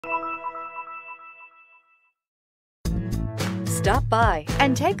Stop by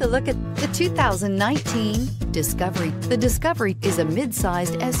and take a look at the 2019 Discovery. The Discovery is a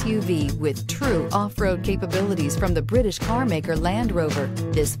mid-sized SUV with true off-road capabilities from the British car maker Land Rover.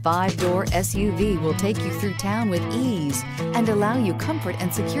 This 5-door SUV will take you through town with ease and allow you comfort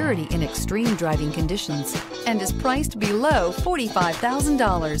and security in extreme driving conditions, and is priced below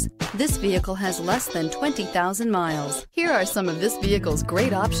 $45,000. This vehicle has less than 20,000 miles. Here are some of this vehicle's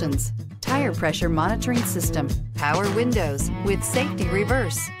great options: tire pressure monitoring system, power windows with safety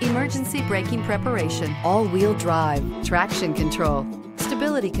reverse, emergency braking preparation, all-wheel drive, traction control,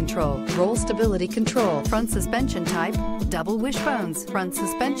 stability control, roll stability control, front suspension type, double wishbones, front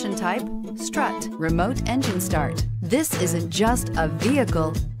suspension type, strut, remote engine start. This isn't just a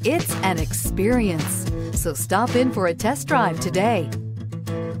vehicle, it's an experience. So stop in for a test drive today.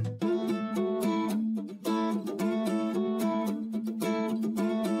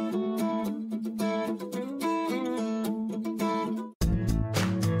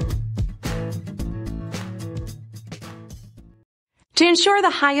 To ensure the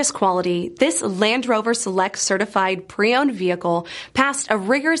highest quality, this Land Rover Select certified pre-owned vehicle passed a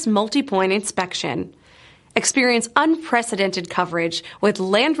rigorous multi-point inspection. Experience unprecedented coverage with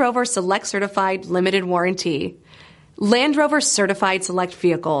Land Rover Select Certified Limited Warranty. Land Rover Certified Select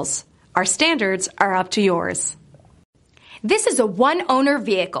Vehicles. Our standards are up to yours. This is a one-owner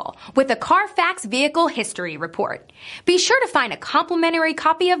vehicle with a CARFAX Vehicle History Report. Be sure to find a complimentary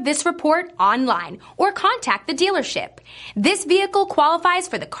copy of this report online or contact the dealership. This vehicle qualifies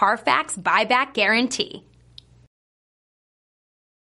for the CARFAX Buyback Guarantee.